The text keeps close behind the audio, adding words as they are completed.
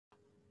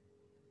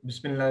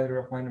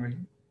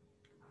Bismillahirrahmanirrahim.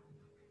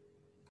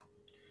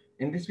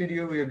 In this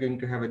video, we are going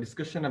to have a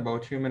discussion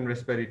about human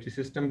respiratory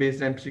system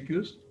based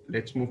MCQs.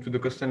 Let's move to the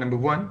question number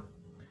 1.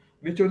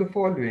 Which of the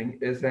following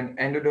is an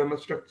endodermal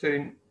structure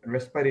in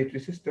respiratory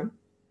system?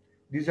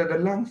 These are the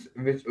lungs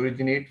which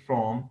originate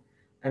from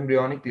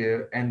embryonic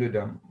layer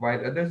endoderm,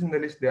 while others in the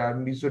list they are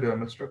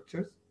mesodermal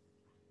structures.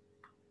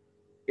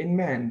 In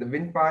man, the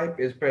windpipe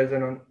is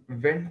present on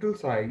ventral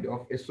side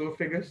of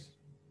esophagus.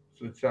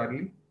 So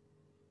Charlie.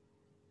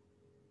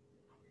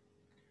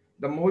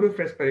 The mode of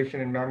respiration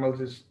in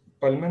mammals is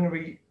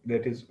pulmonary,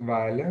 that is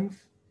via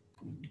lungs.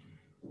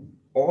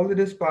 All the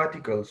dust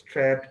particles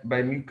trapped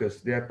by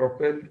mucus, they are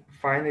propelled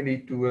finally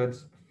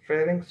towards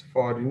pharynx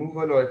for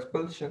removal or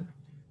expulsion.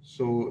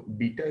 So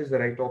beta is the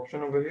right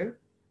option over here.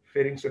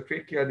 Pharynx or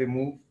trachea, they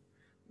move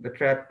the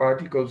trapped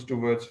particles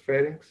towards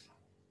pharynx.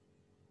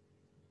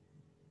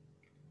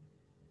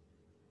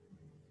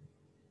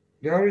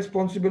 They are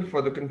responsible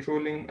for the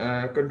controlling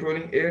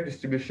air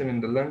distribution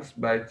in the lungs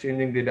by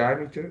changing the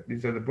diameter.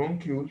 These are the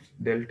bronchioles,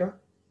 delta.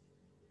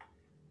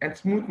 And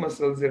smooth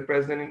muscles are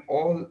present in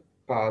all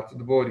parts of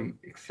the body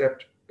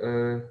except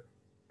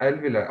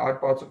alveoli are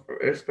parts of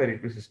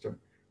respiratory system.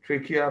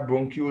 Trachea,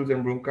 bronchioles,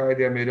 and bronchi,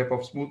 they are made up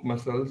of smooth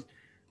muscles,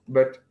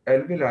 but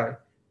alveoli,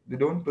 they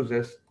don't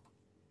possess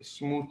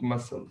smooth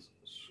muscles.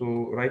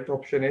 So right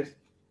option is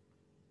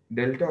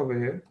delta over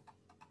here.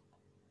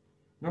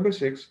 Number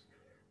 6,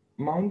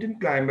 mountain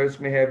climbers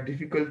may have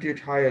difficulty at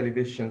high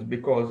elevations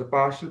because the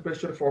partial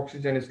pressure of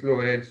oxygen is low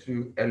as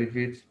you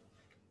elevate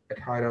at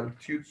higher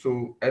altitude.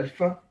 So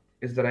alpha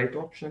is the right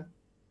option.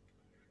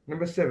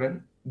 Number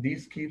 7,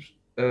 these keep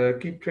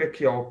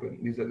trachea open.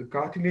 These are the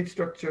cartilage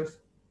structures,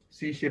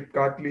 C-shaped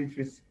cartilage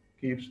which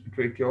keeps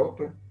trachea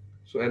open.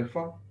 So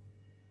alpha.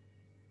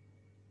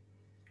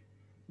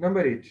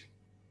 Number 8,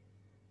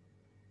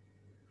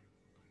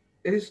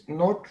 it is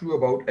not true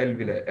about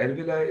alveoli.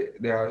 Alveoli,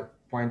 they are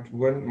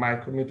 0.1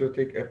 micrometer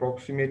thick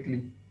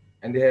approximately,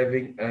 and they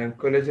having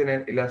collagen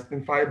and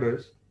elastin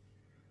fibers.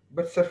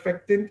 But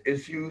surfactant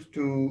is used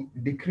to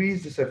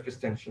decrease the surface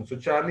tension. So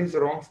Charlie is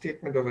the wrong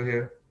statement over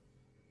here.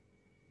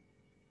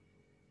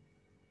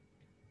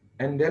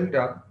 And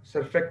delta,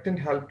 surfactant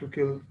help to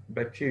kill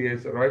bacteria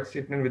is the right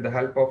statement with the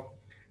help of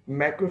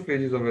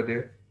macrophages over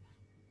there.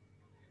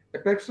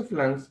 Apex of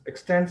lungs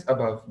extends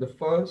above the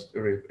first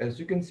rib. As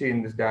you can see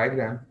in this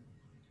diagram,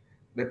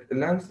 that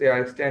lungs they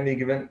are extending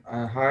even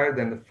higher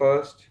than the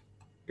first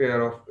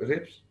pair of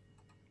ribs.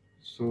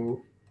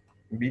 So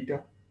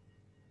beta.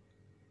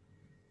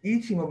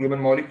 Each hemoglobin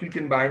molecule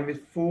can bind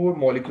with 4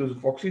 molecules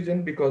of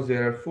oxygen because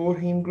there are 4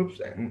 heme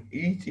groups and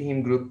each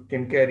heme group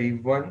can carry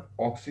 1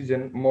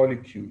 oxygen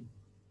molecule.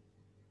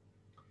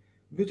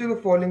 Which of the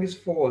following is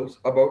false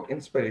about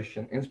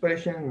inspiration?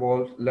 Inspiration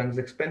involves lungs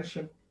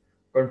expansion,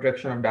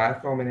 contraction of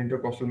diaphragm and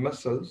intercostal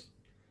muscles.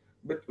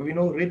 But we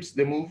know ribs,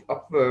 they move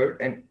upward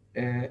and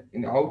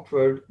in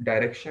outward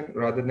direction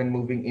rather than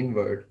moving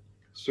inward.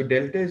 So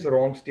delta is a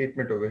wrong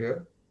statement over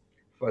here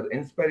for the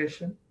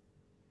inspiration.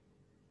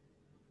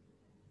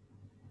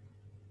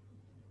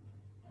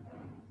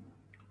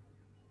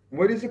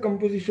 What is the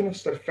composition of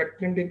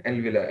surfactant in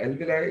alveoli?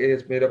 Alveoli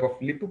is made up of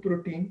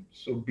lipoprotein,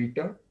 so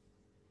beta.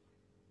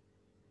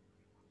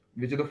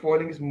 Which of the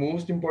following is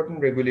most important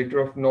regulator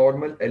of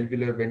normal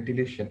alveolar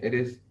ventilation? It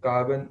is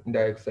carbon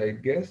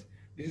dioxide gas.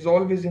 This is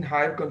always in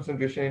higher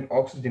concentration in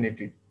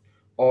oxygenated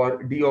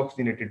or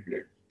deoxygenated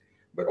blood.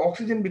 But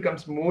oxygen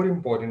becomes more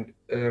important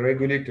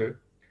regulator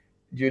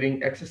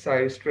during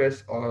exercise,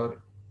 stress,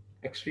 or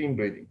extreme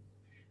breathing.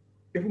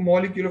 If a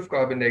molecule of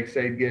carbon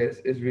dioxide gas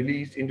is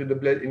released into the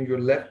blood in your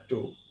left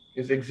toe,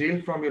 is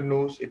exhaled from your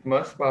nose, it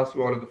must pass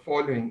through all of the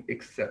following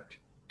except,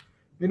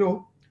 you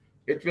know,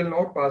 it will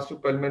not pass through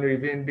pulmonary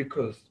vein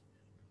because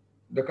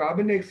the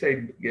carbon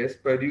dioxide gas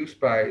produced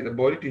by the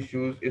body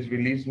tissues is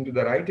released into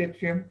the right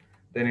atrium,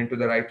 then into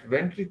the right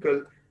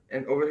ventricle,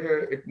 and over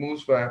here it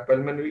moves via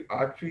pulmonary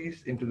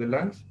arteries into the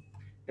lungs.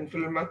 And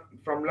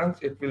from lungs,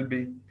 it will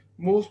be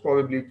most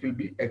probably it will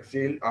be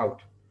exhaled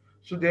out.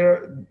 So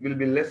there will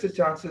be lesser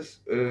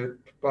chances to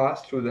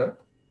pass through the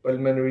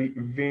pulmonary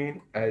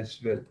vein as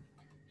well.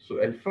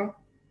 So alpha.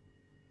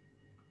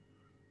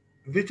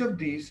 Which of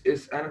these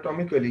is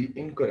anatomically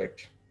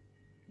incorrect?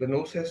 The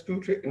nose has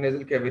 2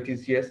 nasal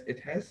cavities. Yes,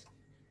 it has.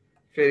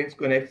 Pharynx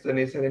connects the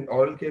nasal and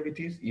oral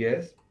cavities.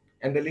 Yes.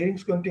 And the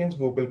larynx contains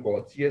vocal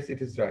cords. Yes,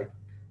 it is right.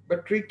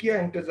 But trachea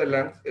enters the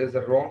lungs is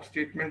a wrong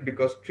statement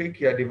because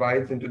trachea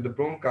divides into the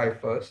bronchi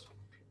first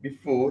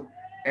before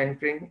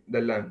entering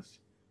the lungs.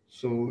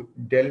 So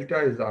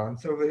delta is the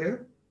answer over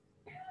here.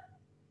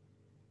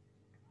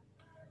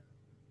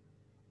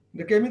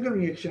 The chemical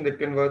reaction that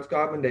converts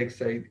carbon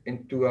dioxide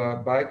into a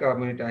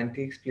bicarbonate ion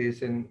takes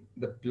place in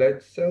the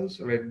blood cells,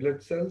 red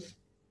blood cells,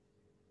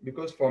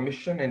 because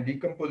formation and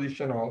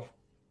decomposition of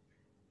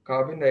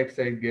carbon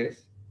dioxide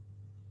gas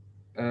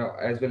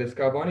as well as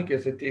carbonic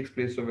acid takes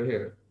place over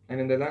here. And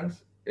in the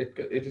lungs, it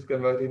is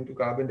converted into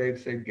carbon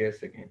dioxide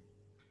gas again.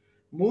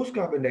 Most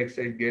carbon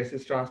dioxide gas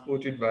is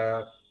transported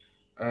via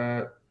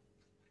uh,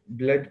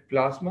 blood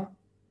plasma.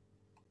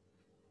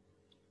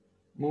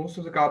 Most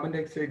of the carbon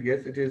dioxide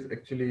gas, it is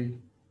actually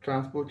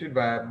transported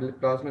via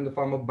plasma in the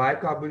form of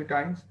bicarbonate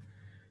ions.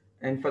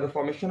 And for the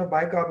formation of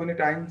bicarbonate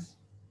ions,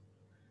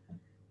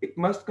 it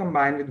must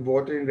combine with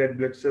water in red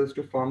blood cells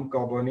to form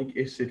carbonic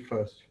acid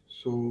first.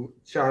 So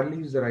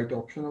Charlie is the right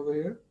option over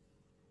here.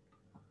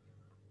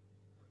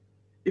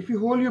 If you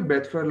hold your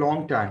breath for a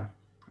long time,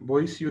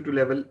 body CO2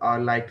 level are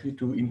likely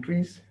to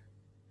increase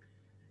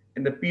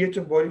and the pH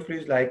of body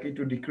fluid is likely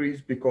to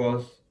decrease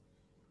because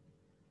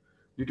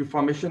due to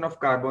formation of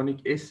carbonic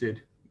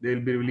acid, there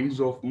will be release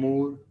of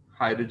more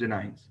hydrogen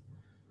ions.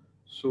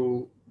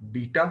 So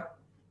beta,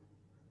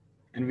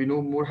 and we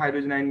know more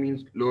hydrogen ion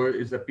means lower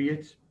is the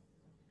pH.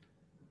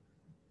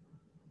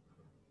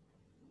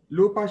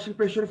 Low partial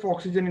pressure of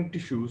oxygen in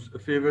tissues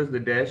favors the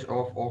dash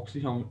of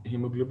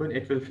oxyhemoglobin.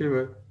 It will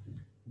favor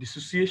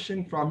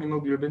dissociation from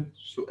hemoglobin,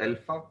 so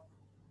alpha.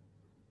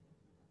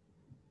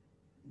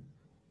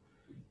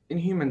 In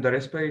human, the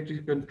respiratory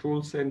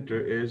control center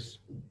is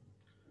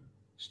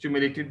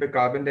stimulated by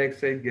carbon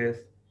dioxide gas,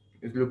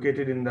 is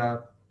located in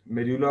the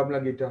medulla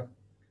oblongata.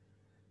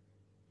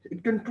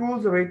 It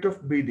controls the rate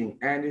of breathing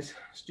and is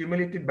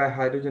stimulated by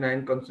hydrogen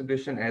ion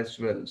concentration as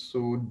well.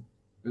 So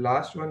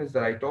last one is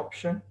the right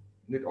option.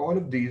 That all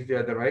of these, they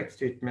are the right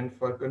statement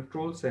for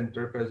control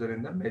center present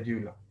in the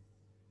medulla.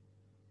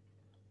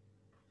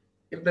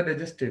 If the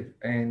digestive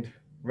and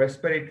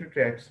respiratory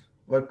tracts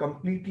were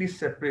completely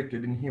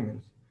separated in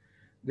humans,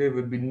 there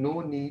would be no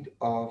need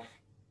of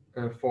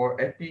for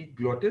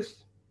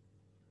epiglottis,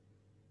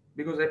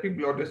 because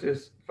epiglottis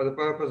is for the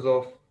purpose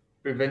of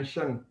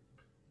prevention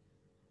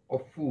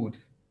of food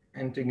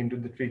entering into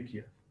the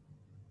trachea.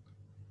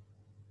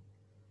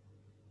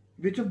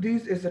 Which of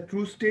these is a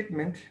true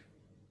statement?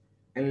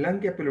 In lung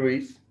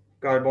capillaries,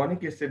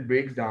 carbonic acid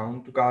breaks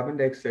down to carbon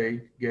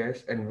dioxide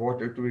gas and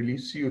water to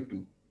release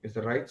CO2 is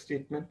the right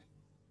statement.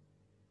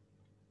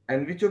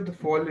 And which of the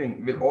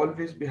following will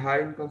always be high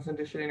in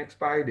concentration in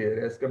expired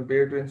air as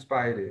compared to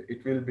inspired air?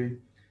 It will be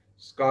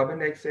carbon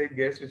dioxide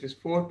gas, which is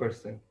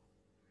 4%,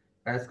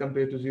 as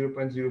compared to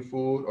 0.04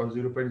 or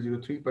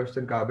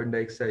 0.03% carbon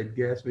dioxide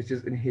gas, which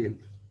is inhaled.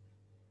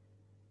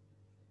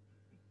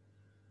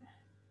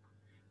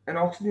 An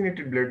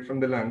oxygenated blood from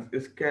the lungs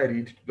is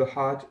carried to the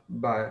heart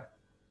by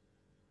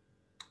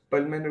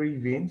pulmonary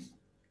veins,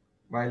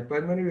 while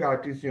pulmonary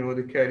arteries,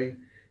 they carry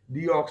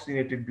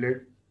deoxygenated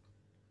blood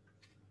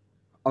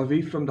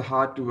away from the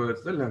heart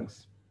towards the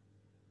lungs.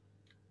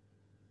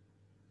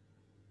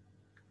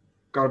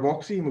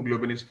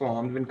 Carboxyhemoglobin is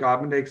formed when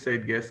carbon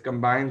dioxide gas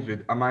combines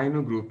with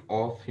amino group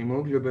of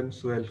hemoglobin,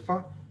 so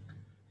alpha,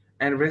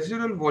 and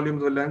residual volume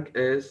of the lung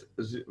is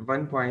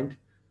 1.5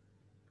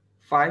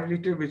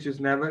 liter, which is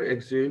never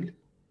exhaled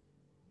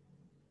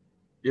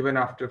even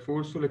after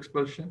forceful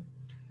expulsion.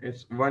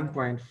 It's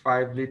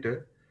 1.5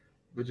 liter,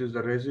 which is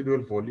the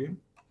residual volume.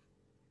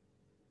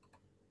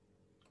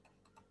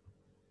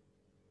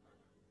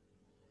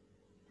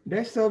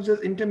 That serves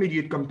as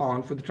intermediate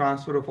compound for the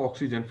transfer of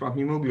oxygen from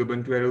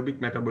hemoglobin to aerobic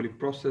metabolic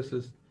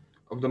processes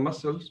of the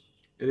muscles.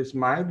 It is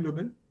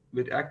myoglobin,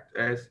 which acts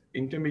as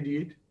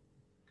intermediate.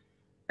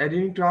 And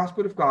during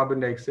transport of carbon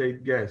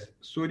dioxide gas,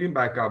 sodium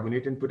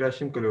bicarbonate and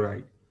potassium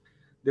chloride,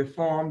 they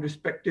form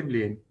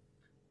respectively in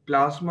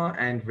plasma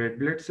and red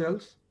blood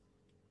cells.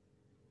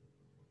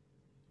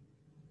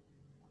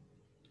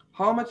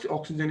 How much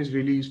oxygen is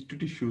released to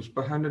tissues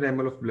per 100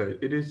 ml of blood?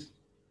 It is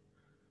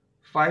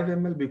 5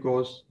 ml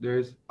because there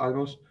is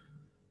almost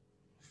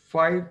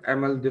 5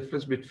 ml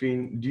difference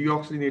between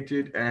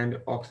deoxygenated and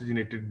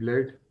oxygenated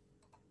blood.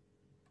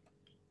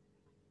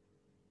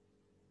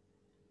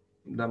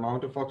 The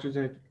amount of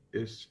oxygen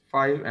is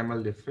 5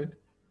 ml different.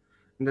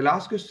 In the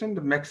last question,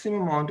 the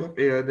maximum amount of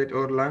air that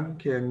our lung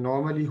can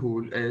normally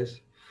hold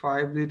is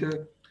 5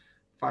 liter,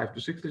 5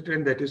 to 6 liter,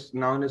 and that is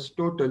known as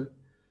total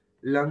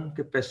lung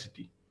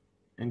capacity.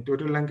 And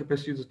total lung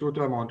capacity is the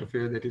total amount of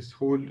air that is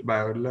held by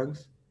our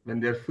lungs when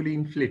they are fully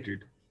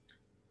inflated.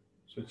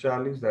 So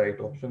Charlie is the right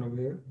option over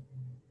here.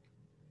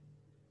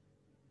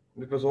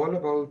 It was all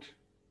about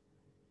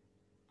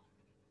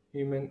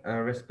human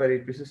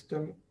respiratory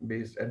system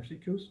based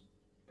MCQs.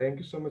 Thank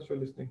you so much for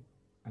listening.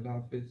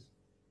 Allah Hafiz.